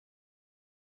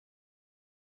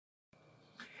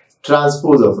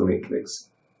transpose of a matrix.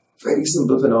 Very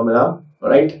simple phenomena,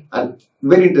 alright, and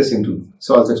very interesting to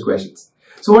solve such questions.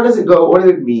 So what does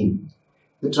it mean?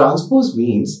 The transpose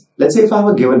means, let's say if I have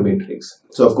a given matrix,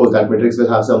 so of course that matrix will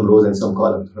have some rows and some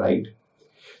columns, right?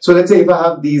 So let's say if I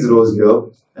have these rows here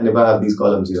and if I have these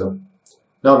columns here.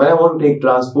 Now when I want to take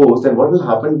transpose, then what will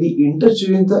happen? We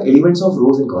interchange the elements of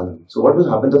rows and columns. So what will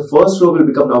happen? The first row will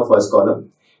become now first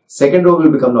column, second row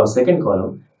will become now second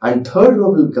column, and third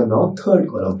row will become now third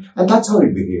column. And that's how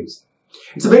it behaves.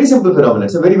 It's a very simple phenomenon.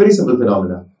 It's a very, very simple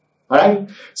phenomenon. Alright.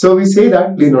 So we say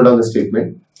that, please note down the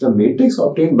statement. The matrix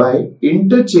obtained by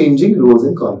interchanging rows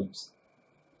and columns.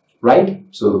 Right?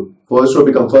 So first row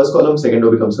becomes first column, second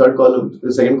row becomes third column,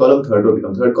 second column, third row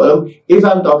becomes third column. If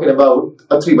I'm talking about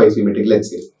a 3 by 3 matrix, let's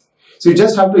say. So you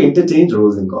just have to interchange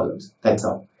rows and columns. That's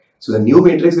how. So the new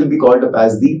matrix will be called up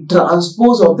as the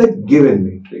transpose of the given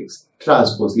matrix.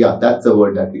 Transpose. Yeah, that's the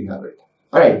word that we have it.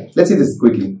 Alright, let's see this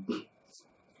quickly.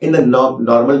 In the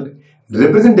normal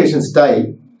representation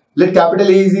style, let capital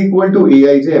A is equal to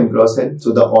Aij m cross n.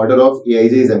 So the order of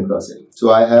Aij is m cross n. So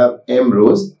I have m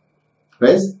rows,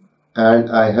 right?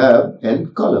 And I have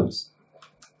n columns.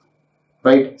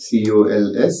 Right?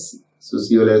 COLS. So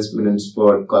COLS means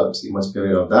for columns. You must be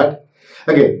aware of that.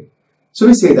 Okay. So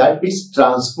we say that its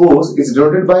transpose is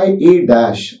denoted by A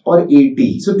dash or AT.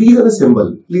 So these are the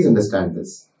symbol. Please understand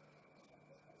this.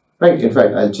 Right? In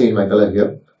fact, I'll change my color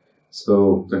here,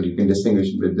 so that you can distinguish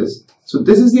with this. So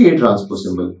this is the A transpose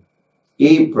symbol.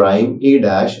 A prime, A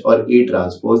dash or A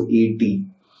transpose, AT,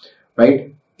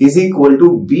 right, is equal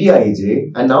to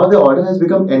Bij, and now the order has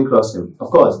become n cross m. Of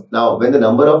course, now when the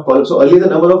number of columns, so earlier the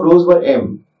number of rows were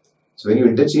m. So when you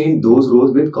interchange those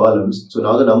rows with columns, so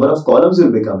now the number of columns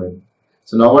will become n.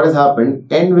 So now what has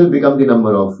happened, n will become the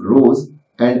number of rows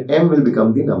and m will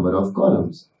become the number of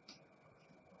columns.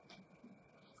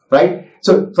 Right?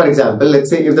 So for example,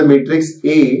 let's say if the matrix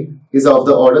A is of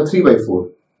the order 3 by 4,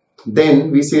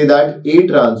 then we say that A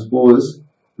transpose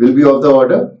will be of the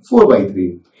order 4 by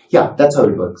 3. Yeah, that's how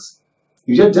it works.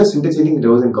 You are just interchanging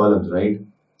rows and columns, right?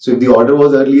 So if the order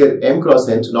was earlier m cross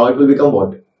n, so now it will become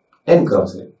what? N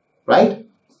cross n, right?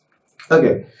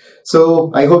 Okay.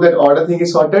 So I hope that order thing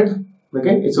is sorted.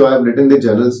 Okay. So I have written the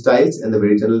general styles and the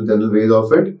very general ways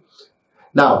of it.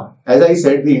 Now, as I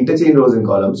said, we interchange rows and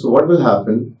columns. So what will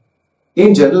happen?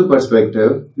 In general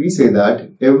perspective, we say that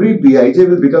every Bij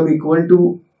will become equal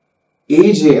to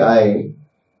Aji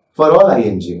for all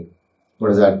Ij. What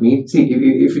does that mean? See,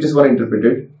 if you just want to interpret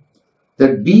it,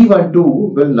 that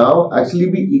B12 will now actually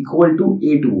be equal to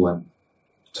A21.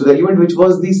 So the element which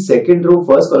was the second row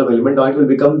first column element, now it will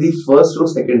become the first row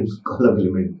second column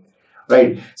element.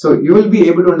 Right? So you will be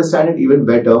able to understand it even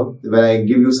better when I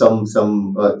give you some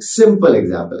simple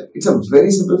example. It's a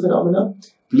very simple phenomena.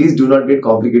 Please do not get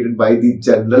complicated by the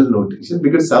general notation,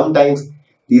 because sometimes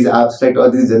these abstract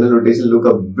or these general notation look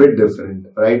a bit different,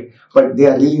 right? But they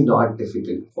are really not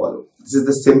difficult to follow. This is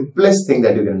the simplest thing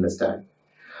that you can understand.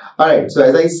 Alright, so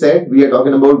as I said, we are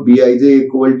talking about Bij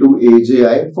equal to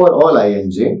Aji for all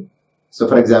Ij. So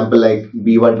for example, like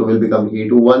B12 will become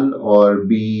A21 or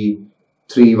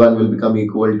B31 will become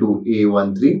equal to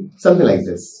A13, something like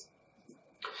this.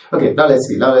 Okay, now let's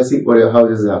see how this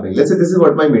is happening. Let's say this is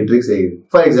what my matrix A is.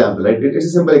 For example, right? It's a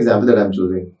simple example that I'm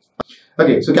choosing.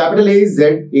 Okay, so capital A is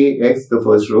Z, A, X, the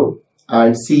first row,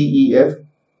 and C, E, F,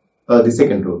 the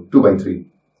second row, 2 by 3.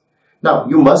 Now,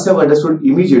 you must have understood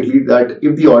immediately that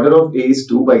if the order of A is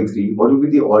 2 by 3, what will be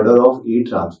the order of A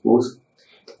transpose?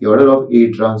 The order of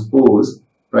A transpose,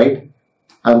 right?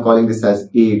 I'm calling this as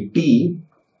AT.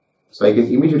 So I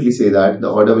can immediately say that the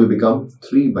order will become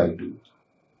 3 by 2.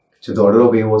 So the order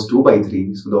of A was 2 by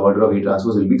 3, so the order of A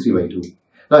transpose will be 3 by 2.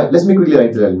 Now, let me quickly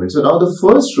write the elements. So now the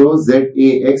first row Z,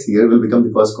 A, X here will become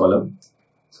the first column.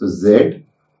 So Z,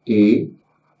 A,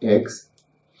 X.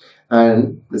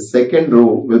 And the second row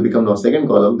will become now second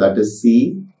column, that is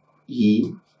C,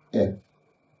 E, F.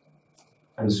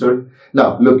 Understood?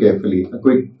 Now, look carefully. A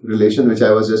quick relation which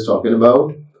I was just talking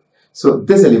about. So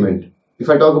this element, if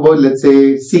I talk about, let's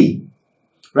say, C,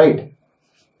 right?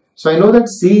 So I know that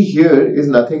C here is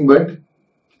nothing but,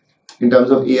 in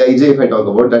terms of Aij, if I talk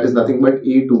about, that is nothing but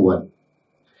A21.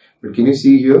 But can you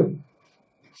see here?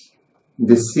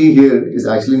 This C here is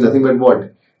actually nothing but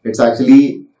what? It's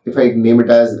actually, if I name it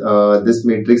as this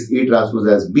matrix A transpose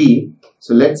as B.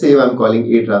 So let's say if I'm calling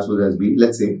A transpose as B,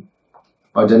 let's say,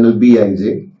 or general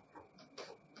Bij,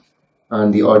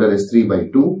 and the order is 3 by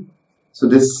 2. So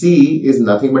this C is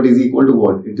nothing but is equal to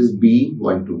what? It is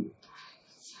B12.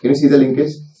 Can you see the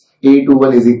linkage?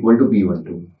 A21 is equal to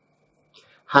B12.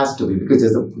 Has to be, because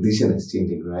just the position is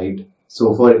changing, right?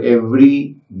 So for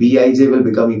every Bij will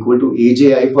become equal to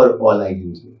Aji for all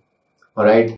Ij. Alright.